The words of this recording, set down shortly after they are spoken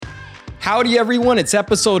Howdy, everyone. It's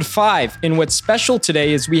episode 5. And what's special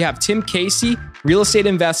today is we have Tim Casey, real estate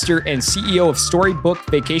investor and CEO of StoreyBook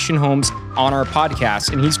Vacation Homes, on our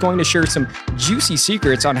podcast. And he's going to share some juicy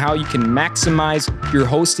secrets on how you can maximize your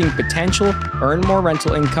hosting potential, earn more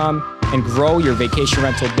rental income, and grow your vacation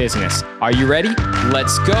rental business. Are you ready?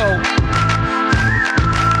 Let's go.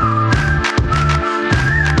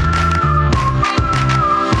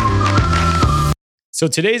 So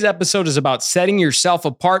today's episode is about setting yourself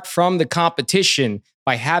apart from the competition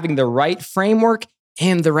by having the right framework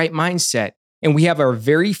and the right mindset. And we have our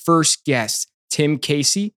very first guest, Tim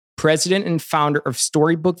Casey, president and founder of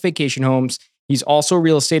StoreyBook Vacation Homes. He's also a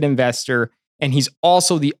real estate investor, and he's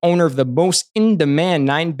also the owner of the most in-demand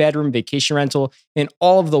 9-bedroom vacation rental in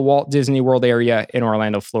all of the Walt Disney World area in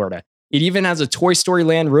Orlando, Florida. It even has a Toy Story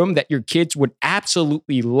Land room that your kids would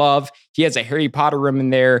absolutely love. He has a Harry Potter room in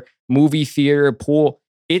there, movie theater, pool.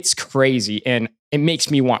 It's crazy, and it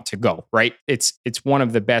makes me want to go, right? It's one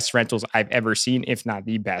of the best rentals I've ever seen, if not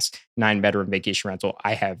the best 9-bedroom vacation rental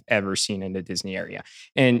I have ever seen in the Disney area.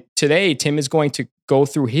 And today, Tim is going to go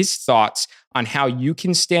through his thoughts on how you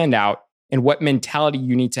can stand out and what mentality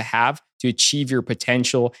you need to have to achieve your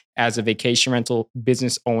potential as a vacation rental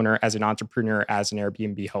business owner, as an entrepreneur, as an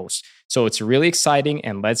Airbnb host. So it's really exciting,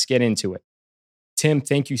 and let's get into it. Tim,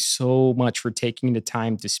 thank you so much for taking the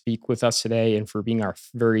time to speak with us today and for being our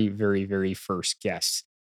very, very, very first guest.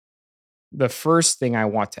 The first thing I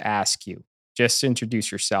want to ask you, just to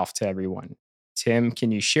introduce yourself to everyone. Tim,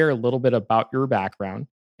 can you share a little bit about your background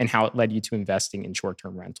and how it led you to investing in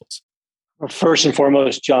short-term rentals? Well, first and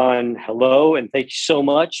foremost, John, hello, and thank you so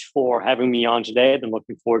much for having me on today. I've been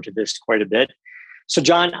looking forward to this quite a bit. So,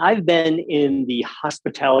 John, I've been in the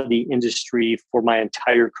hospitality industry for my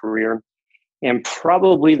entire career. And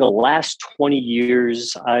probably the last 20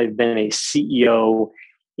 years, I've been a CEO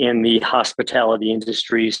in the hospitality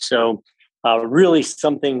industry. So really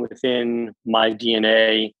something within my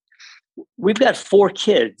DNA. We've got 4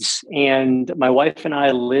 kids, and my wife and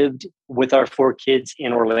I lived with our 4 kids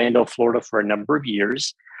in Orlando, Florida for a number of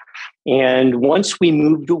years. And once we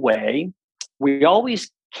moved away, we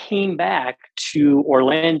always came back to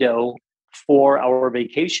Orlando for our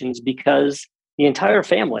vacations because the entire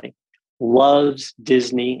family loves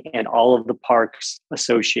Disney and all of the parks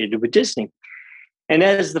associated with Disney. And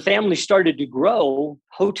as the family started to grow,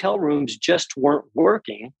 hotel rooms just weren't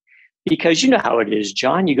working because you know how it is,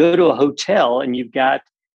 John. You go to a hotel and you've got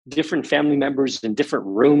different family members in different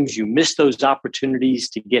rooms. You miss those opportunities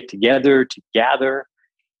to get together, to gather.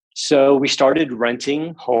 So we started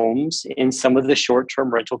renting homes in some of the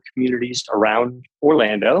short-term rental communities around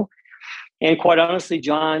Orlando. And quite honestly,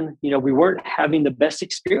 John, we weren't having the best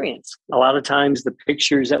experience. A lot of times the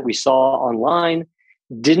pictures that we saw online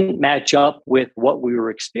didn't match up with what we were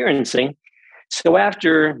experiencing. So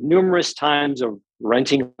after numerous times of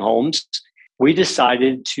renting homes, we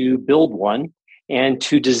decided to build one and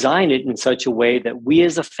to design it in such a way that we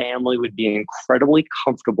as a family would be incredibly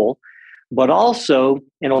comfortable, but also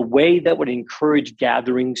in a way that would encourage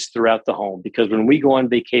gatherings throughout the home. Because when we go on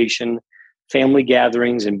vacation, family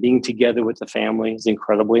gatherings and being together with the family is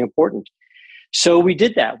incredibly important. So we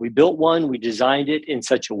did that. We built one, we designed it in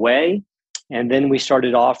such a way, and then we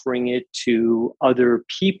started offering it to other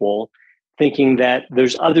people, thinking that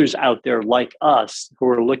there's others out there like us who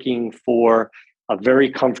are looking for a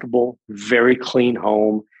very comfortable, very clean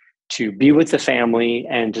home to be with the family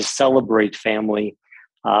and to celebrate family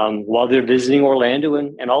while they're visiting Orlando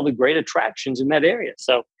and all the great attractions in that area.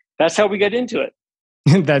 So that's how we got into it.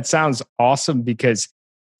 That sounds awesome because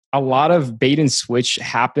a lot of bait and switch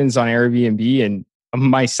happens on Airbnb, and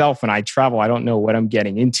myself, when I travel, I don't know what I'm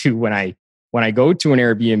getting into when I go to an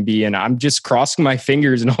Airbnb, and I'm just crossing my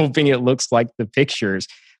fingers and hoping it looks like the pictures.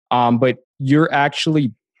 But you're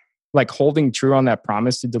actually like holding true on that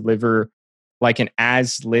promise to deliver like an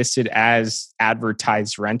as listed, as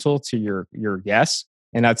advertised rental to your guests.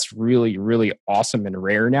 And that's really, really awesome and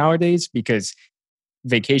rare nowadays because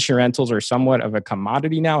vacation rentals are somewhat of a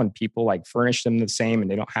commodity now, and people like furnish them the same and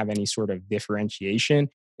they don't have any sort of differentiation.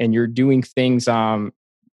 And you're doing things, a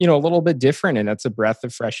little bit different, and that's a breath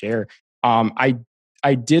of fresh air. I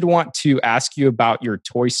did want to ask you about your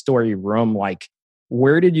Toy Story room. Like,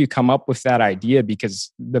 where did you come up with that idea?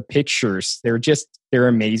 Because the pictures, they're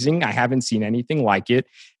amazing. I haven't seen anything like it.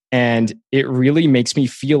 And it really makes me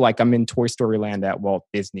feel like I'm in Toy Story Land at Walt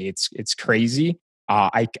Disney. It's crazy.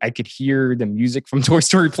 I could hear the music from Toy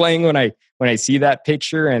Story playing when I see that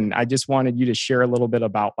picture. And I just wanted you to share a little bit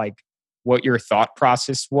about like what your thought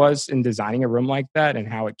process was in designing a room like that and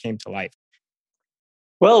how it came to life.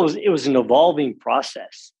 Well, it was an evolving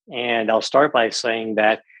process. And I'll start by saying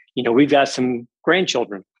that, we've got some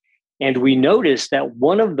grandchildren. And we noticed that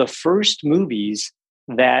one of the first movies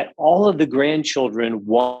that all of the grandchildren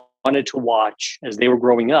wanted to watch as they were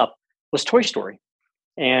growing up was Toy Story.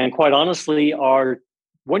 And quite honestly, our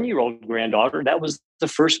 1-year-old granddaughter, that was the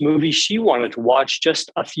first movie she wanted to watch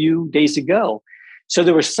just a few days ago. So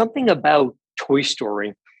there was something about Toy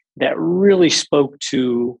Story that really spoke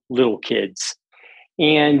to little kids.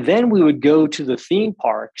 And then we would go to the theme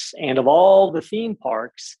parks. And of all the theme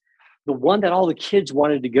parks, the one that all the kids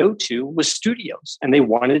wanted to go to was Studios. And they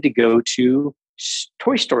wanted to go to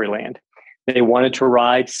Toy Story Land. They wanted to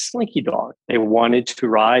ride Slinky Dog. They wanted to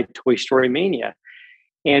ride Toy Story Mania.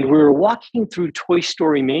 And we were walking through Toy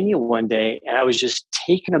Story Mania one day, and I was just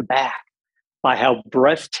taken aback by how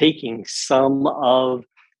breathtaking some of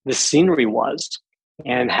the scenery was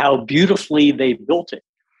and how beautifully they built it.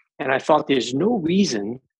 And I thought there's no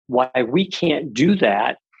reason why we can't do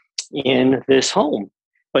that in this home.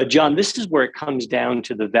 But John, this is where it comes down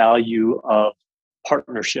to the value of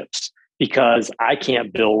partnerships, because I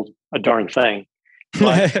can't build a darn thing.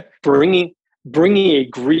 But bringing a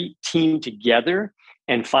great team together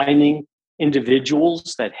and finding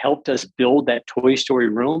individuals that helped us build that Toy Story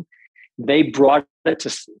room, they brought it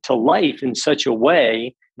to life in such a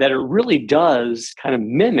way that it really does kind of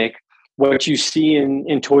mimic what you see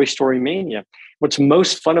in Toy Story Mania. What's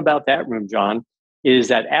most fun about that room, John, is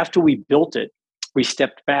that after we built it, we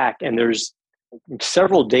stepped back, and there's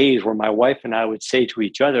several days where my wife and I would say to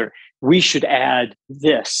each other, we should add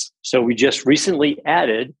this. So we just recently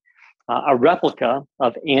added a replica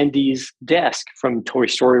of Andy's desk from Toy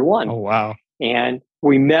Story 1. Oh, wow. And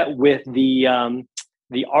we met with the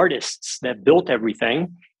artists that built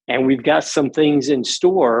everything, and we've got some things in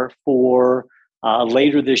store for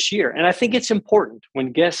later this year. And I think it's important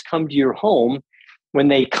when guests come to your home, when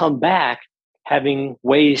they come back, having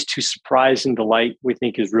ways to surprise and delight, we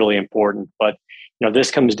think is really important. But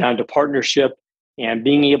this comes down to partnership and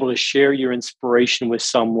being able to share your inspiration with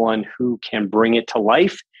someone who can bring it to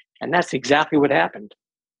life. And that's exactly what happened.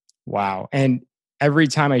 Wow. And every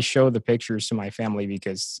time I show the pictures to my family,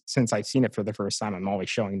 because since I've seen it for the first time, I'm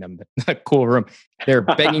always showing them the cool room. They're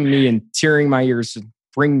begging me and tearing my ears to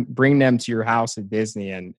bring them to your house at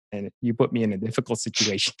Disney. And you put me in a difficult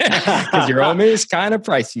situation because your home is kind of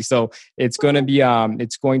pricey. So it's going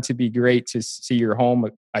to be great to see your home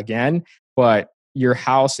again, but your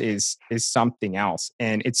house is something else.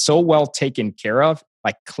 And it's so well taken care of,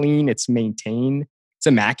 like clean, it's maintained. It's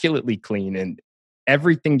immaculately clean and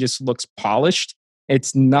everything just looks polished.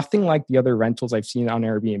 It's nothing like the other rentals I've seen on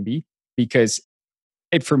Airbnb, because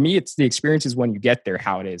for me, it's the experience is when you get there,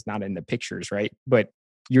 how it is, not in the pictures, right? But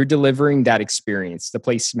you're delivering that experience. The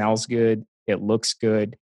place smells good. It looks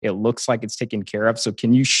good. It looks like it's taken care of. So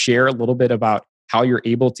can you share a little bit about how you're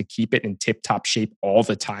able to keep it in tip-top shape all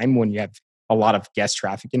the time when you have a lot of guest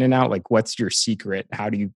traffic in and out? Like, what's your secret? How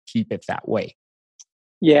do you keep it that way?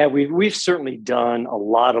 Yeah, we've certainly done a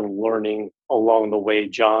lot of learning along the way,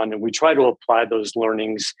 John, and we try to apply those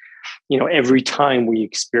learnings, every time we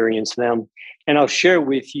experience them. And I'll share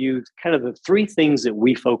with you kind of the three things that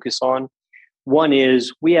we focus on. One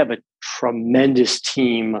is we have a tremendous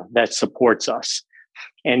team that supports us.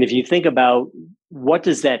 And if you think about what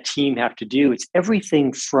does that team have to do, it's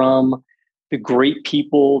everything from the great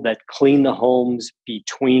people that clean the homes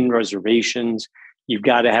between reservations. You've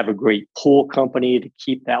got to have a great pool company to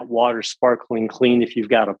keep that water sparkling clean if you've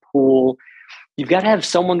got a pool. You've got to have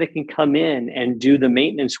someone that can come in and do the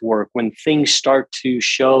maintenance work when things start to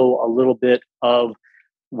show a little bit of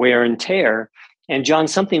wear and tear. And John,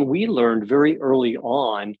 something we learned very early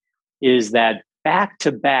on is that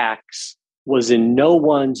back-to-backs was in no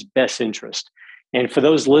one's best interest. And for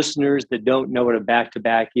those listeners that don't know what a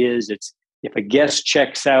back-to-back is, it's if a guest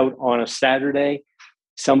checks out on a Saturday,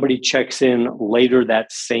 somebody checks in later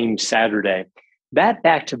that same Saturday. That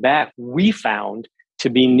back-to-back we found to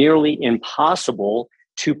be nearly impossible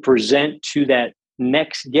to present to that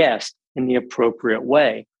next guest in the appropriate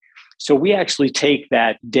way. So we actually take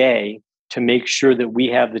that day to make sure that we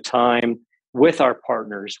have the time with our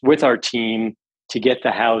partners, with our team, to get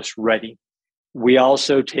the house ready. We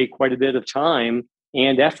also take quite a bit of time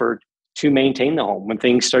and effort to maintain the home. When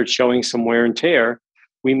things start showing some wear and tear,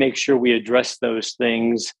 we make sure we address those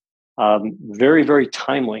things very, very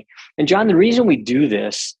timely. And John, the reason we do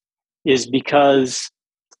this is because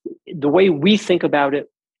the way we think about it,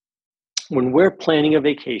 when we're planning a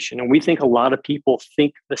vacation, and we think a lot of people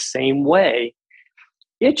think the same way,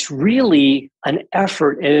 it's really an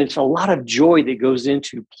effort and it's a lot of joy that goes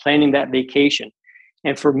into planning that vacation.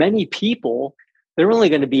 And for many people, they're only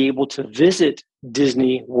going to be able to visit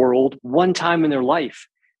Disney World one time in their life.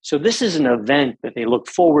 So this is an event that they look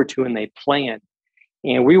forward to and they plan.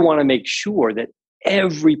 And we want to make sure that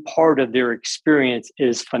every part of their experience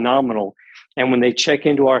is phenomenal. And when they check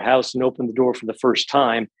into our house and open the door for the first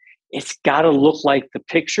time, it's got to look like the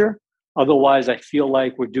picture. Otherwise, I feel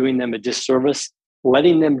like we're doing them a disservice,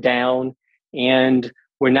 letting them down, and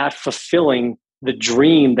we're not fulfilling the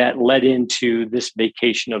dream that led into this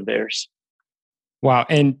vacation of theirs. Wow.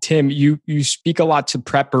 And Tim, you speak a lot to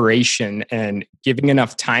preparation and giving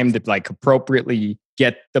enough time to like appropriately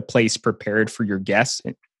get the place prepared for your guests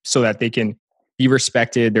so that they can be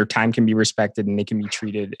respected, their time can be respected, and they can be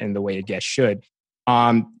treated in the way a guest should.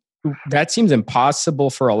 That seems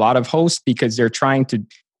impossible for a lot of hosts because they're trying to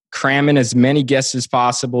cram in as many guests as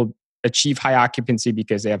possible, achieve high occupancy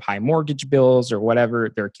because they have high mortgage bills or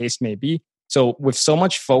whatever their case may be. So with so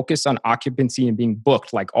much focus on occupancy and being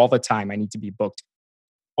booked, like all the time, I need to be booked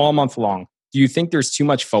all month long. Do you think there's too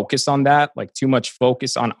much focus on that? Like too much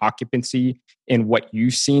focus on occupancy in what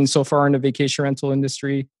you've seen so far in the vacation rental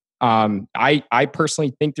industry? I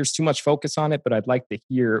personally think there's too much focus on it, but I'd like to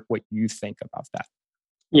hear what you think about that.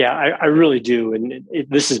 Yeah, I really do. And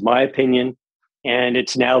this is my opinion, and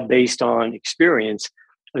it's now based on experience.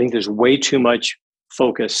 I think there's way too much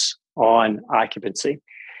focus on occupancy.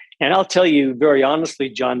 And I'll tell you very honestly,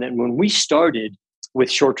 John, that when we started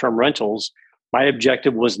with short-term rentals, my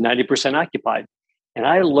objective was 90% occupied. And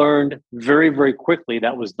I learned very, very quickly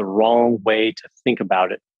that was the wrong way to think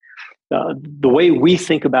about it. The way we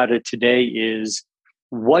think about it today is,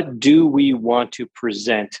 what do we want to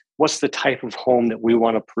present? What's the type of home that we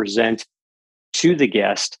want to present to the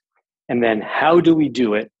guest? And then how do we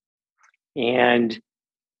do it? And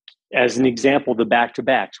as an example, the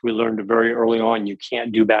back-to-backs. We learned very early on, you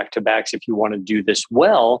can't do back-to-backs if you want to do this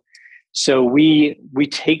well. So we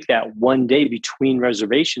take that one day between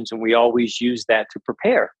reservations, and we always use that to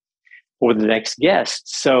prepare for the next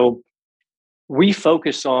guest. So we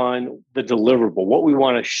focus on the deliverable, what we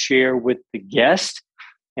want to share with the guest.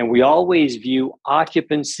 And we always view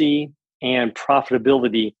occupancy and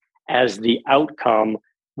profitability as the outcome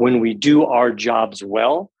when we do our jobs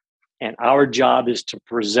well. And our job is to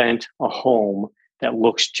present a home that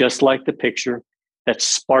looks just like the picture, that's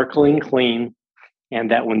sparkling clean, and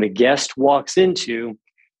that when the guest walks into,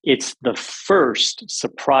 it's the first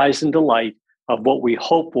surprise and delight of what we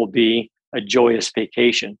hope will be a joyous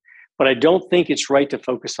vacation. But I don't think it's right to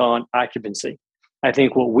focus on occupancy. I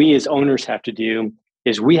think what we as owners have to do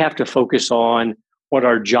is we have to focus on what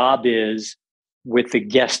our job is with the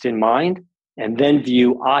guest in mind, and then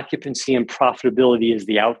view occupancy and profitability as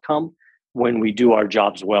the outcome when we do our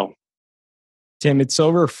jobs well. Tim, it's so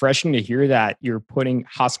refreshing to hear that you're putting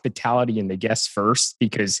hospitality in the guests first,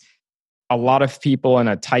 because a lot of people in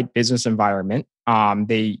a tight business environment,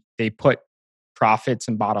 they put profits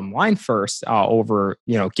and bottom line first over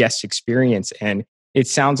guest experience. And it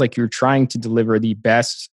sounds like you're trying to deliver the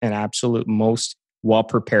best and absolute most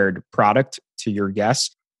well-prepared product to your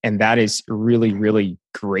guests. And that is really, really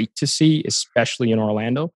great to see, especially in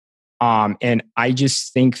Orlando. And I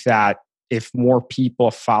just think that if more people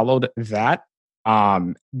followed that,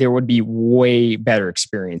 there would be way better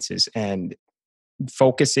experiences. And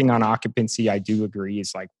focusing on occupancy, I do agree,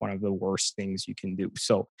 is like one of the worst things you can do.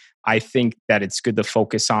 So I think that it's good to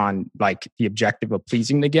focus on like the objective of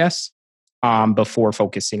pleasing the guests before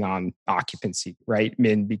focusing on occupancy, right? I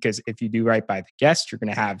mean, because if you do right by the guest, you're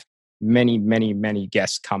going to have many, many, many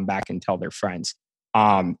guests come back and tell their friends.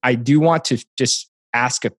 I do want to just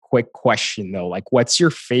ask a quick question though. Like, what's your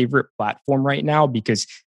favorite platform right now? Because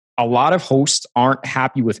a lot of hosts aren't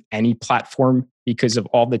happy with any platform because of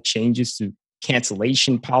all the changes to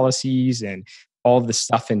cancellation policies and all the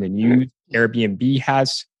stuff in the news. Airbnb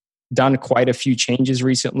has done quite a few changes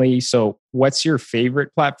recently. So what's your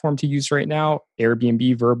favorite platform to use right now?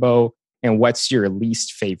 Airbnb, Vrbo, and what's your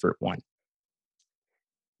least favorite one?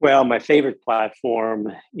 Well, my favorite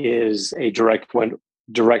platform is a direct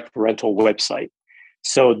rental website.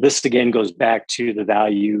 So this again goes back to the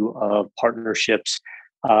value of partnerships.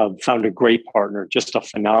 Found a great partner, just a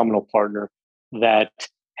phenomenal partner that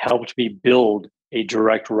helped me build a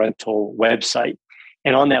direct rental website.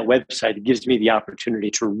 And on that website, it gives me the opportunity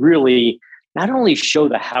to really not only show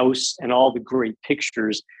the house and all the great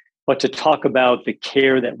pictures, but to talk about the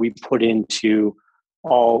care that we put into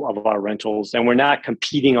all of our rentals. And we're not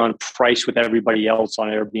competing on price with everybody else on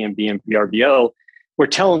Airbnb and VRBO. We're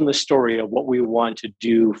telling the story of what we want to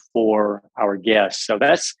do for our guests. So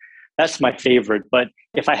that's my favorite. But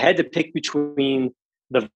if I had to pick between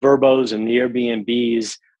the Vrbos and the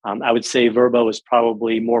Airbnbs, I would say Vrbo is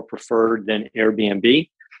probably more preferred than Airbnb.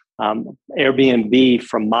 Airbnb,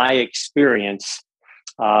 from my experience,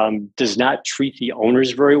 does not treat the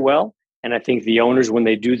owners very well. And I think the owners, when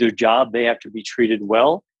they do their job, they have to be treated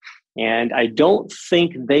well. And I don't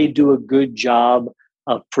think they do a good job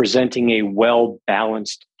of presenting a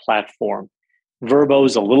well-balanced platform. Verbo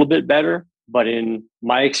is a little bit better, but in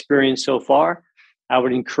my experience so far, I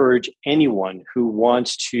would encourage anyone who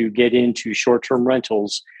wants to get into short-term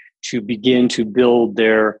rentals to begin to build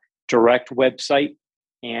their direct website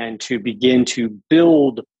and to begin to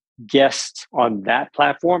build guests on that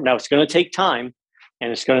platform. Now, it's going to take time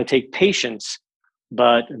and it's going to take patience,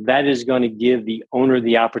 but that is going to give the owner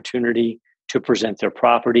the opportunity to present their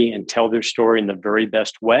property and tell their story in the very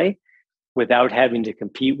best way without having to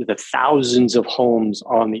compete with the thousands of homes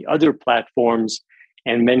on the other platforms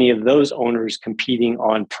and many of those owners competing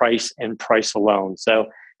on price and price alone. So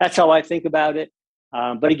that's how I think about it.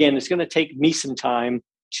 But again, it's going to take me some time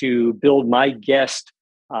to build my guest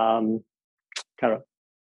kind of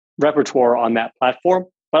repertoire on that platform,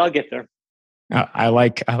 but I'll get there. I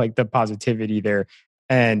like the positivity there.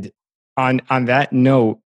 And on that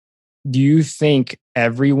note, do you think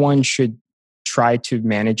everyone should try to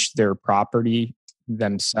manage their property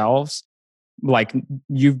themselves? Like,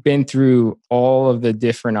 you've been through all of the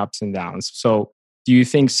different ups and downs. So do you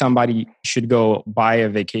think somebody should go buy a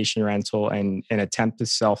vacation rental and attempt to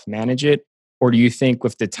self-manage it? Or do you think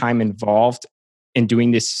with the time involved in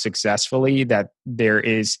doing this successfully, that there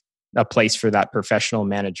is a place for that professional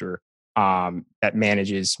manager that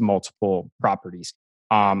manages multiple properties?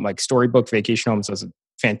 Like StoreyBook Vacation Homes does a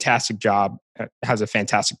fantastic job, has a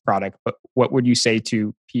fantastic product. But what would you say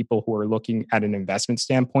to people who are looking at an investment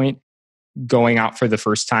standpoint, going out for the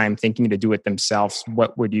first time, thinking to do it themselves?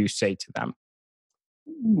 What would you say to them?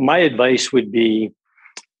 My advice would be,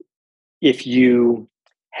 if you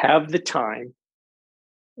have the time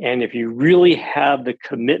and if you really have the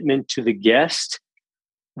commitment to the guest,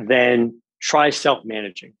 then try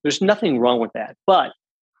self-managing. There's nothing wrong with that, but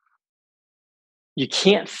you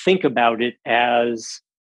can't think about it as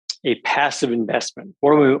a passive investment.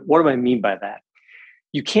 What do I mean by that?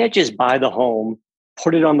 You can't just buy the home,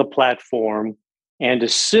 put it on the platform, and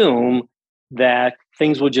assume that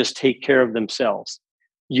things will just take care of themselves.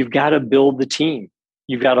 You've got to build the team.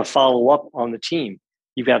 You've got to follow up on the team.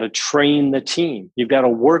 You've got to train the team. You've got to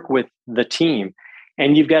work with the team.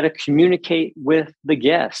 And you've got to communicate with the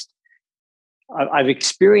guest. I've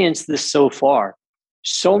experienced this so far.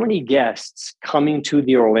 So many guests coming to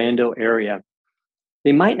the Orlando area,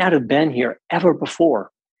 they might not have been here ever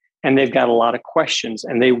before. And they've got a lot of questions.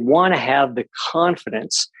 And they want to have the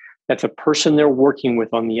confidence that the person they're working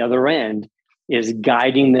with on the other end is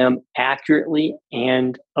guiding them accurately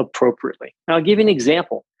and appropriately. Now, I'll give you an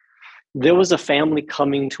example. There was a family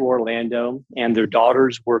coming to Orlando, and their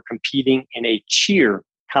daughters were competing in a cheer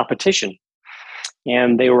competition.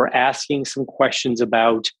 And they were asking some questions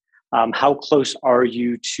about how close are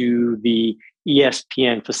you to the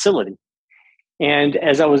ESPN facility? And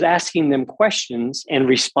as I was asking them questions and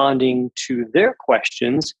responding to their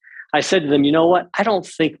questions, I said to them, you know what? I don't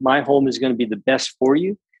think my home is going to be the best for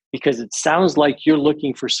you, because it sounds like you're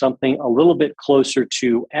looking for something a little bit closer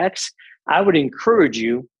to X. I would encourage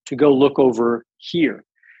you to go look over here,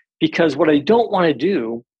 because what I don't want to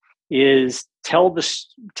do is tell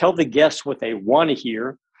the guests what they want to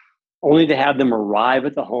hear, only to have them arrive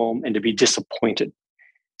at the home and to be disappointed.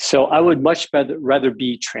 So I would much rather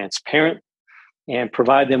be transparent and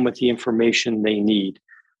provide them with the information they need.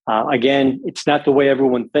 Again, it's not the way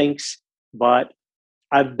everyone thinks, but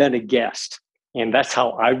I've been a guest, and that's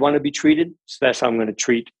how I want to be treated. So that's how I'm going to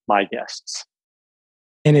treat my guests.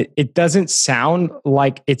 And it doesn't sound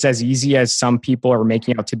like it's as easy as some people are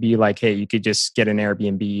making out to be. Like, hey, you could just get an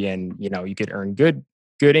Airbnb and, you could earn good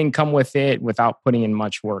income with it without putting in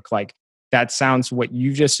much work. Like, that sounds, what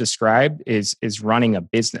you just described is running a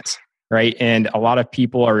business, right? And a lot of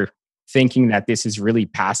people are thinking that this is really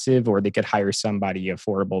passive, or they could hire somebody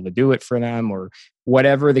affordable to do it for them, or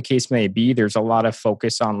whatever the case may be. There's a lot of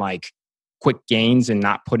focus on like quick gains and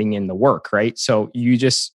not putting in the work, right? So you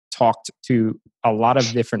just talked to a lot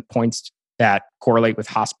of different points that correlate with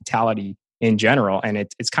hospitality in general. And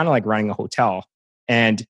it's kind of like running a hotel.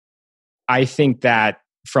 And I think that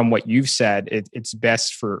from what you've said, it's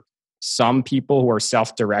best for some people who are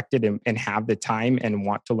self-directed and have the time and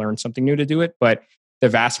want to learn something new to do it. But the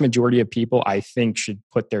vast majority of people, I think, should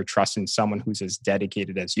put their trust in someone who's as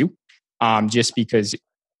dedicated as you, just because,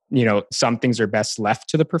 some things are best left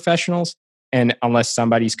to the professionals. And unless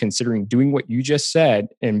somebody's considering doing what you just said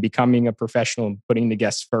and becoming a professional and putting the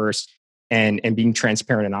guests first and being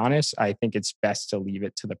transparent and honest, I think it's best to leave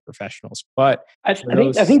it to the professionals. But I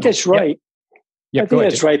think that's right. Yeah, I think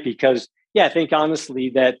that's right, because I think honestly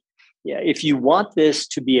that if you want this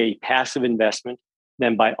to be a passive investment,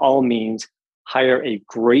 then by all means, hire a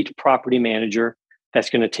great property manager that's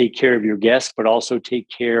going to take care of your guests, but also take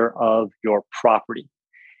care of your property.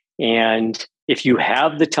 And if you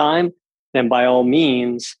have the time, then by all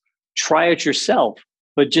means, try it yourself.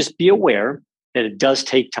 But just be aware that it does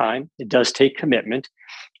take time, it does take commitment,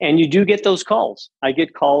 and you do get those calls. I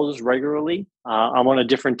get calls regularly. I'm on a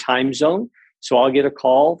different time zone, so I'll get a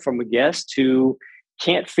call from a guest who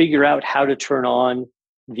can't figure out how to turn on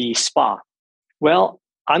the spa. Well,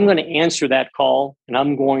 I'm going to answer that call, and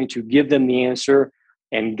I'm going to give them the answer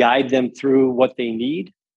and guide them through what they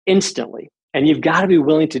need instantly. And you've got to be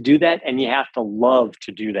willing to do that, and you have to love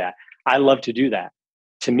to do that. I love to do that.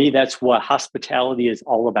 To me, that's what hospitality is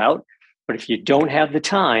all about. But if you don't have the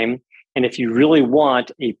time, and if you really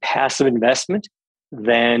want a passive investment,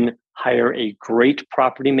 then hire a great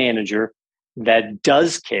property manager that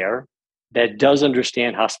does care, that does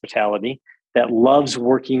understand hospitality, that loves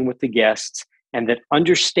working with the guests, and that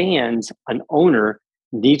understands an owner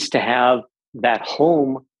needs to have that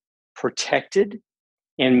home protected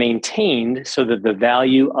and maintained so that the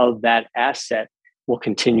value of that asset will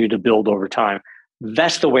continue to build over time.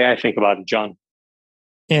 That's the way I think about it, John.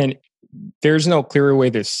 And there's no clearer way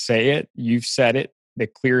to say it. You've said it the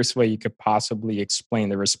clearest way you could possibly explain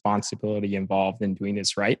the responsibility involved in doing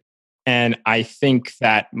this right. And I think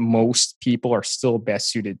that most people are still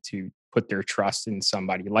best suited to put their trust in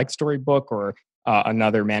somebody like StoreyBook or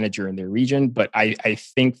another manager in their region. But I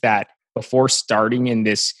think that before starting in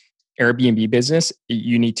this Airbnb business,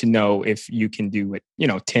 you need to know if you can do what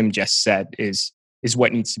Tim just said is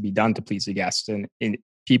what needs to be done to please the guests. And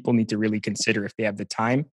people need to really consider if they have the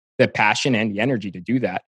time, the passion, and the energy to do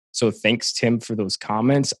that. So thanks, Tim, for those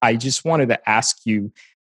comments. I just wanted to ask you,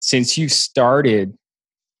 since you started,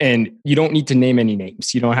 and you don't need to name any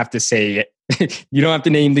names. You don't have to say it. You don't have to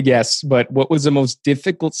name the guests, but what was the most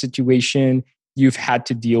difficult situation you've had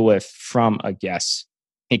to deal with from a guest?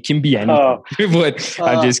 It can be anything, but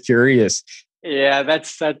I'm just curious. Yeah,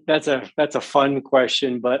 that's a fun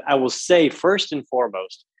question, but I will say first and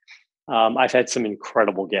foremost, I've had some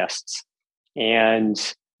incredible guests, and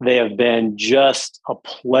they have been just a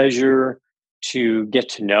pleasure to get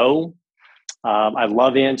to know. I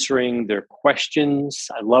love answering their questions.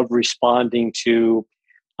 I love responding to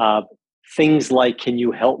things like, "Can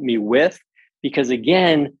you help me with?" Because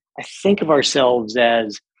again, I think of ourselves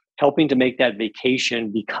as helping to make that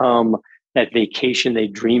vacation become that vacation they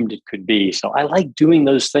dreamed it could be. So I like doing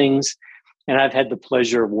those things. And I've had the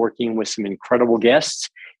pleasure of working with some incredible guests.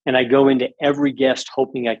 And I go into every guest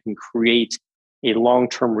hoping I can create a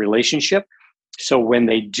long-term relationship. So when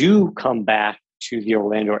they do come back to the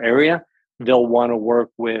Orlando area, they'll want to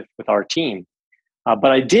work with our team.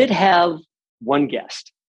 But I did have one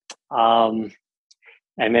guest. And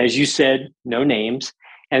as you said, no names.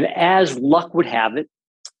 And as luck would have it,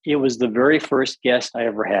 it was the very first guest I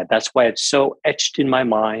ever had. That's why it's so etched in my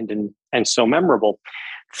mind and so memorable.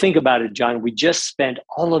 Think about it, John. We just spent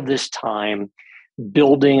all of this time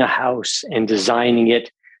building a house and designing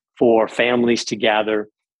it for families to gather.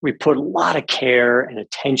 We put a lot of care and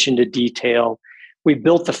attention to detail. We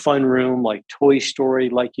built the fun room like Toy Story,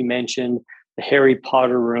 like you mentioned, the Harry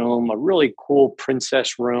Potter room, a really cool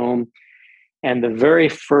princess room. And the very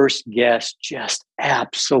first guest just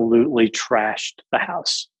absolutely trashed the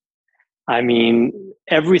house. I mean,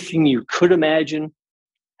 everything you could imagine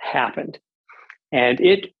happened. And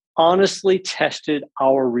it honestly tested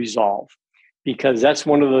our resolve, because that's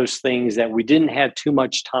one of those things that we didn't have too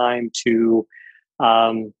much time to,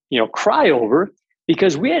 cry over,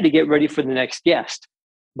 because we had to get ready for the next guest.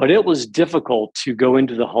 But it was difficult to go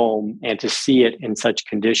into the home and to see it in such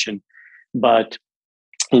condition. But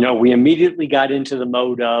we immediately got into the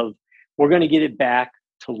mode of, we're going to get it back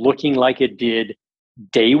to looking like it did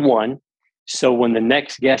day one. So when the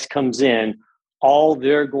next guest comes in, all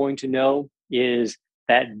they're going to know is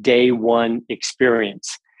that day one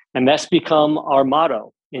experience. And that's become our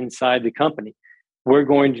motto inside the company. We're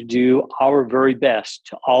going to do our very best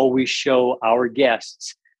to always show our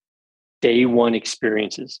guests day one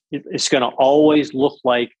experiences. It's going to always look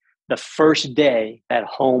like the first day that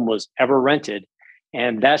home was ever rented.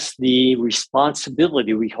 And that's the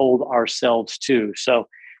responsibility we hold ourselves to. So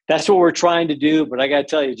that's what we're trying to do. But I got to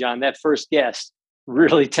tell you, John, that first guest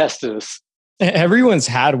really tested us. Everyone's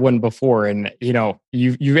had one before, and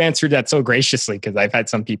you've answered that so graciously, because I've had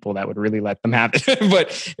some people that would really let them have it.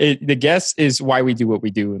 But the guest is why we do what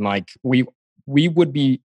we do, and like we would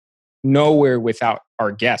be nowhere without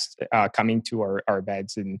our guests coming to our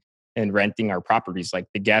beds and renting our properties. Like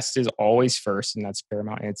the guest is always first, and that's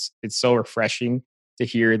paramount. It's so refreshing to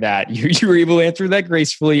hear that you were able to answer that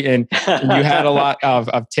gracefully, and you had a lot of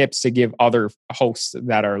tips to give other hosts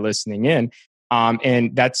that are listening in.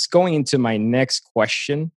 And that's going into my next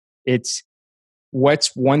question. It's,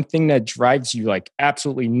 what's one thing that drives you like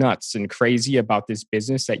absolutely nuts and crazy about this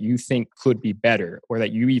business that you think could be better, or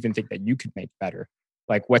that you even think that you could make better?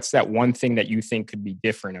 Like, what's that one thing that you think could be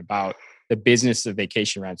different about the business of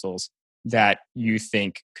vacation rentals that you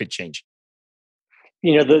think could change?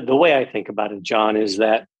 The way I think about it, John, is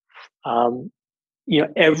that,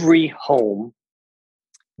 every home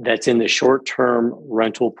that's in the short-term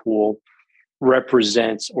rental pool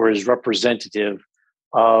represents or is representative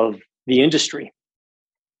of the industry.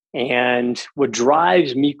 And what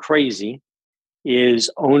drives me crazy is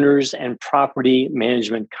owners and property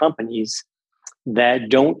management companies that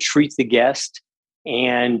don't treat the guest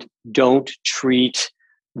and don't treat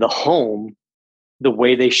the home the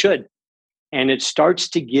way they should. And it starts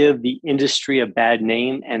to give the industry a bad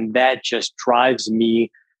name, and that just drives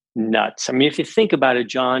me nuts. I mean, if you think about it,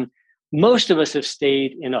 John, most of us have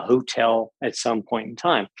stayed in a hotel at some point in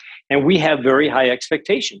time, and we have very high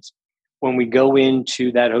expectations. When we go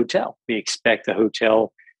into that hotel, we expect the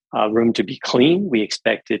hotel room to be clean. We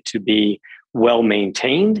expect it to be well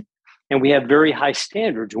maintained. And we have very high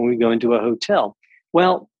standards when we go into a hotel.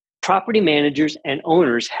 Well, property managers and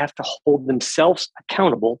owners have to hold themselves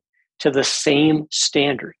accountable to the same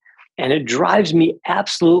standard. And it drives me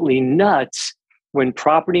absolutely nuts when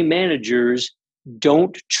property managers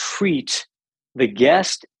don't treat the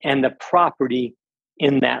guest and the property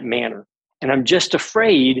in that manner. And I'm just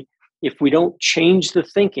afraid if we don't change the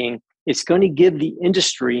thinking, it's going to give the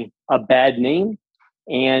industry a bad name,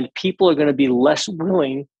 and people are going to be less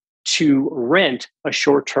willing to rent a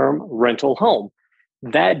short-term rental home.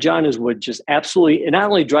 That, John, is what just absolutely, it not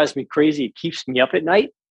only drives me crazy, it keeps me up at night,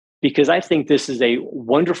 because I think this is a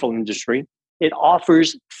wonderful industry. It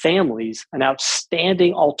offers families an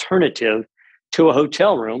outstanding alternative to a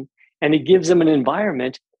hotel room, and it gives them an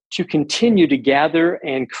environment to continue to gather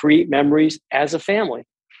and create memories as a family.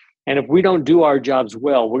 And if we don't do our jobs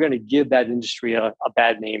well, we're going to give that industry a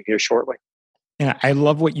bad name here shortly. And I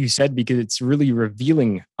love what you said, because it's really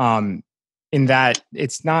revealing in that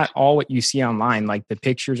it's not all what you see online. Like, the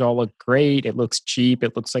pictures all look great. It looks cheap.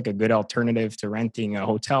 It looks like a good alternative to renting a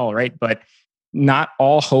hotel, right? But not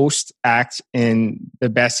all hosts act in the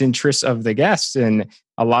best interests of the guests. And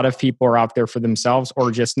a lot of people are out there for themselves,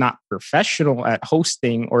 or just not professional at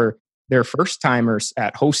hosting, or they're first timers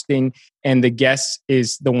at hosting. And the guest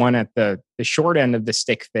is the one at the short end of the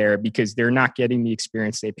stick there, because they're not getting the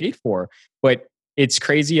experience they paid for. But it's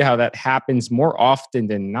crazy how that happens more often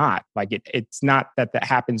than not. Like, it's not that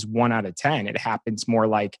happens 1 out of 10. It happens more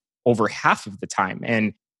like over half of the time.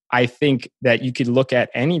 And I think that you could look at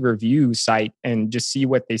any review site and just see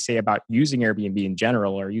what they say about using Airbnb in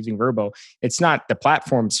general, or using Vrbo. It's not the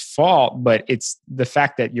platform's fault, but it's the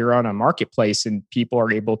fact that you're on a marketplace and people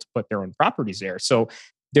are able to put their own properties there. So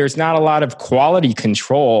there's not a lot of quality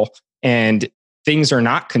control, and things are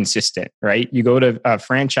not consistent, right? You go to a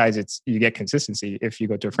franchise, you get consistency if you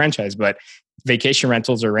go to a franchise, but vacation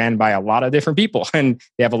rentals are ran by a lot of different people, and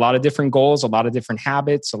they have a lot of different goals, a lot of different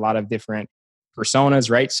habits, a lot of different personas,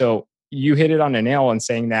 right? So you hit it on the nail in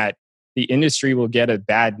saying that the industry will get a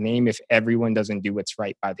bad name if everyone doesn't do what's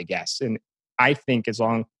right by the guests. And I think as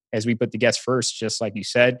long as we put the guests first, just like you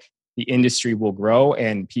said, the industry will grow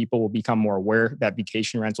and people will become more aware that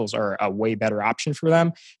vacation rentals are a way better option for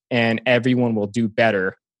them. And everyone will do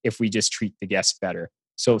better if we just treat the guests better.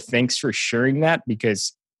 So thanks for sharing that,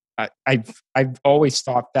 because I've always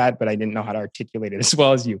thought that, but I didn't know how to articulate it as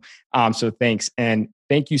well as you. So thanks. And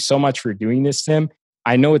thank you so much for doing this, Tim.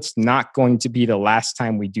 I know it's not going to be the last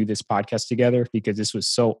time we do this podcast together, because this was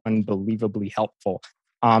so unbelievably helpful.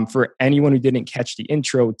 For anyone who didn't catch the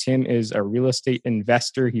intro, Tim is a real estate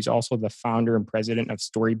investor. He's also the founder and president of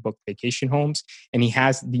StoreyBook Vacation Homes, and he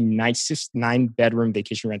has the nicest 9-bedroom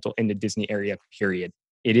vacation rental in the Disney area, period.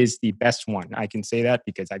 It is the best one. I can say that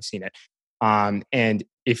because I've seen it. And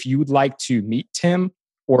if you would like to meet Tim,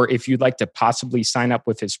 or if you'd like to possibly sign up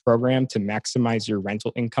with his program to maximize your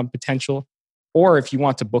rental income potential, or if you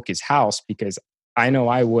want to book his house, because I know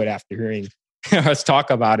I would after hearing us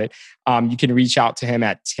talk about it, you can reach out to him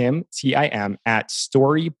at Tim, Tim, at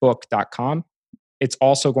StoreyBook.com. It's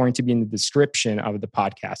also going to be in the description of the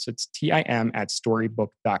podcast. So it's Tim at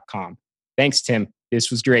StoreyBook.com. Thanks, Tim.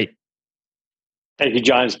 This was great. Thank you,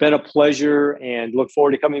 John. It's been a pleasure, and look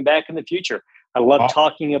forward to coming back in the future. I love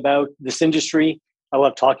talking about this industry. I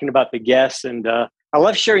love talking about the guests, and I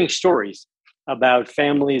love sharing stories about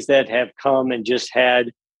families that have come and just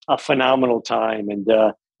had a phenomenal time. And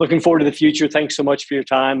looking forward to the future. Thanks so much for your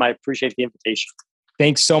time. I appreciate the invitation.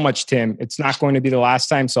 Thanks so much, Tim. It's not going to be the last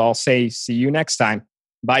time, so I'll say see you next time.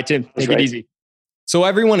 Bye, Tim. Take it easy. So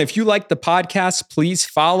everyone, if you like the podcast, please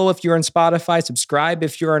follow if you're on Spotify, subscribe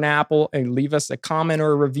if you're on Apple, and leave us a comment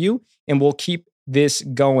or a review, and we'll keep this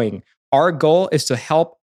going. Our goal is to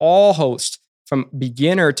help all hosts from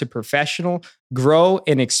beginner to professional grow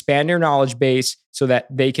and expand their knowledge base so that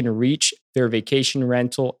they can reach their vacation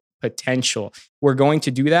rental potential. We're going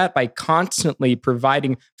to do that by constantly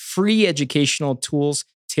providing free educational tools,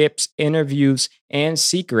 tips, interviews, and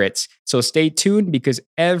secrets. So stay tuned because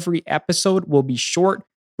every episode will be short,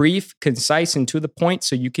 brief, concise, and to the point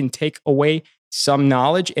so you can take away some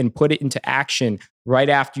knowledge and put it into action right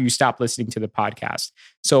after you stop listening to the podcast.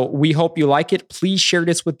 So we hope you like it. Please share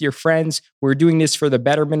this with your friends. We're doing this for the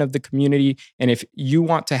betterment of the community. And if you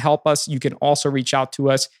want to help us, you can also reach out to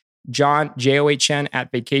us, John, John,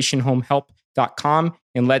 at vacationhomehelp.com.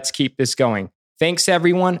 And let's keep this going. Thanks,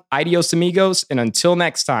 everyone. Adios, amigos. And until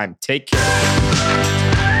next time, take care.